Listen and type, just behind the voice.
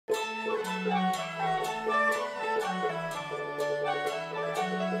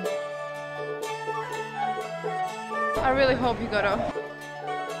I really hope you got off.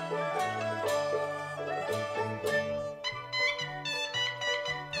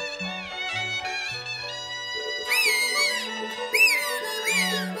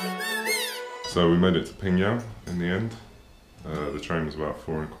 So we made it to Pingyao in the end. The train was about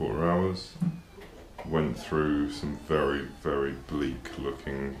 4¼ hours. Went through some very, very bleak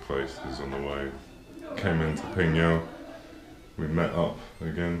looking places on the way. Came into Pingyao. We met up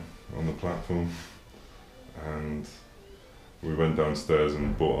again on the platform and we went downstairs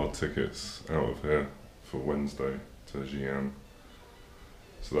and bought our tickets out of here for Wednesday to Xi'an.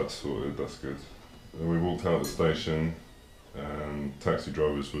 So that's sorted, that's good. Then we walked out of the station and taxi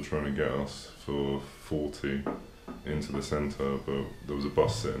drivers were trying to get us for 40 into the centre, but there was a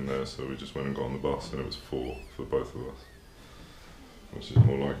bus sitting there, so we just went and got on the bus and it was 4 for both of us, which is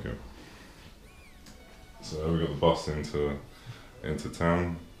more like it. So we got the bus into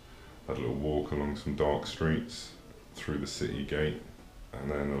town, had a little walk along some dark streets, through the city gate, and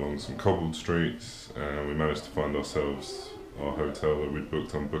then along some cobbled streets, and we managed to find ourselves our hotel that we'd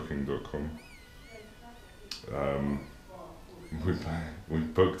booked on booking.com. We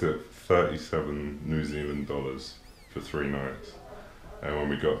booked it 37 New Zealand dollars for 3 nights, and when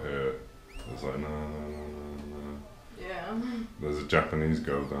we got here, it was like no. Yeah. There's a Japanese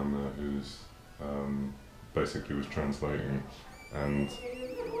girl down there who's basically was translating, and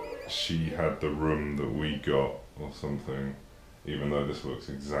she had the room that we got or something, even though this looks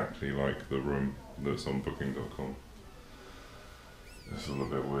exactly like the room that's on booking.com. It's all a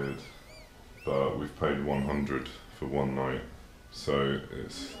bit weird, but we've paid 100 for 1 night, so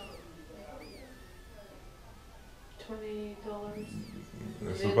it's $20.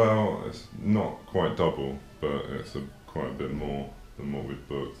 it's not quite double, but it's quite a bit more than what we'd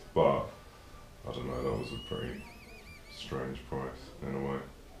booked. But I don't know, that was a pretty strange price in a way.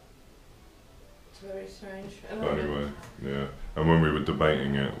 It's very strange. But anyway, yeah. And when we were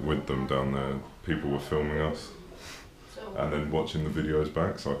debating it with them down there, people were filming us and then watching the videos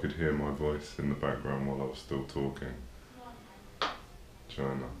back, so I could hear my voice in the background while I was still talking.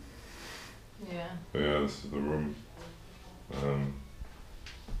 China. Yeah. But yeah, this is the room.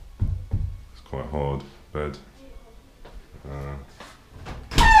 It's quite hard bed.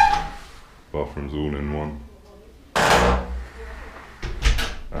 Bathroom's all in one.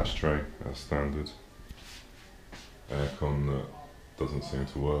 Ashtray as standard. Aircon that doesn't seem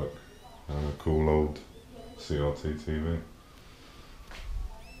to work. And a cool old CRT TV.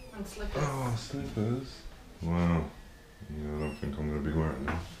 And slippers. Oh, slippers. Wow. Yeah, I don't think I'm going to be wearing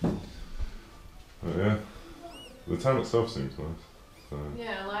them. But yeah, the town itself seems nice. So,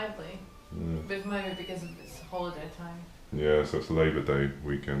 yeah, lively. yeah. But maybe because it's holiday time. Yeah, so it's Labour Day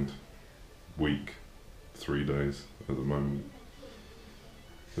weekend. Week. 3 days at the moment.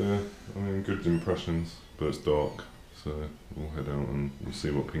 So yeah, I mean, good impressions, but it's dark. So we'll head out and we'll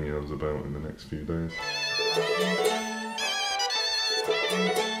see what Pingyao's about in the next few days.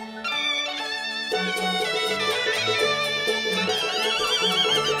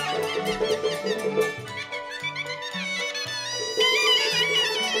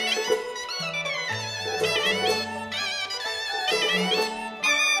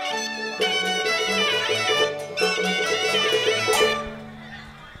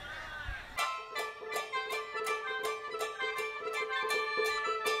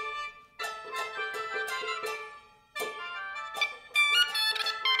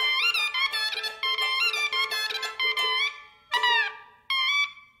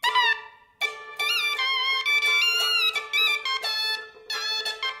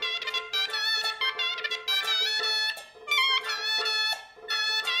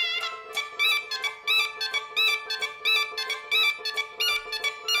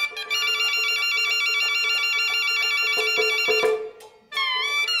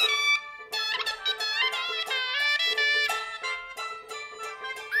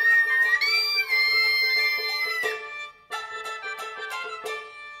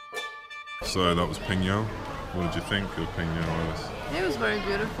 So that was Pingyao. What did you think of Pingyao, Alice? It was very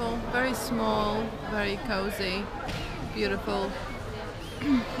beautiful, very small, very cozy, beautiful.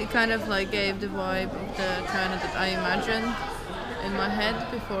 It kind of like gave the vibe of the China that I imagined in my head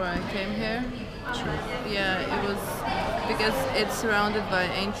before I came here. Sure. Yeah, it was because it's surrounded by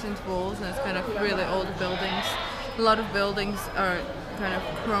ancient walls and it's kind of really old buildings. A lot of buildings are kind of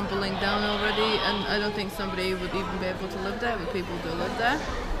crumbling down already, and I don't think somebody would even be able to live there, but people do live there.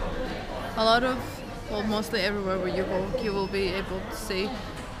 A lot of, well, mostly everywhere where you walk, you will be able to see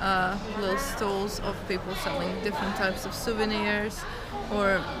little stalls of people selling different types of souvenirs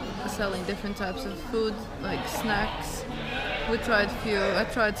or selling different types of food, like snacks. We tried a few. I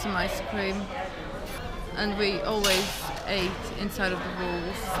tried some ice cream. and we always ate inside of the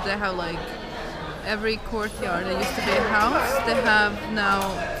walls. They have like every courtyard. There used to be a house. They have now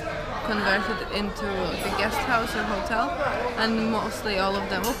converted it into like a guest house or hotel, and mostly all of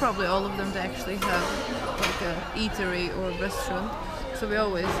them, well, probably all of them, they actually have like a eatery or restaurant. So we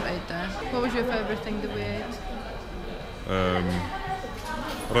always ate there. What was your favorite thing that we ate?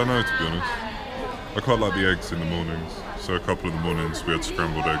 I don't know, to be honest. I quite like the eggs in the mornings. So a couple of the mornings we had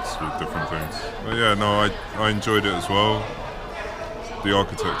scrambled eggs with different things. But yeah, no, I enjoyed it as well. The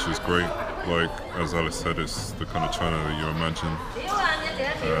architecture is great. Like, as Alice said, it's the kind of China that you imagine.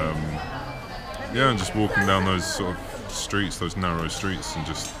 Yeah, and just walking down those sort of streets, those narrow streets, and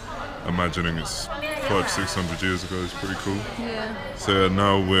just imagining it's 500-600 years ago is pretty cool. Yeah. So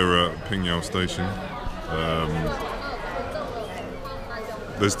now we're at Pingyao station.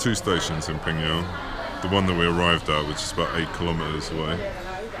 There's 2 stations in Pingyao. The one that we arrived at, which is about 8 kilometers away,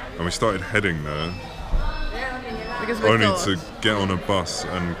 and we started heading there only to get on a bus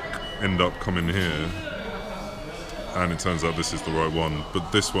and end up coming here. And it turns out this is the right one,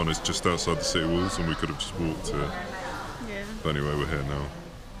 but this one is just outside the city walls, and we could have just walked to it. Yeah. But anyway, we're here now.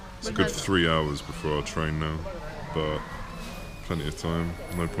 It's a good 3 hours before our train now, but plenty of time.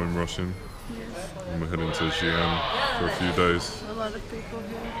 No point rushing. Yes. And we're heading to Xi'an for a few days. A lot of people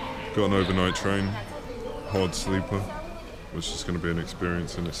here. Got an overnight train, hard sleeper, which is going to be an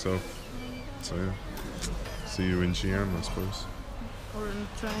experience in itself. So yeah, see you in Xi'an, I suppose. Or in the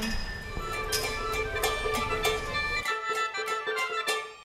train.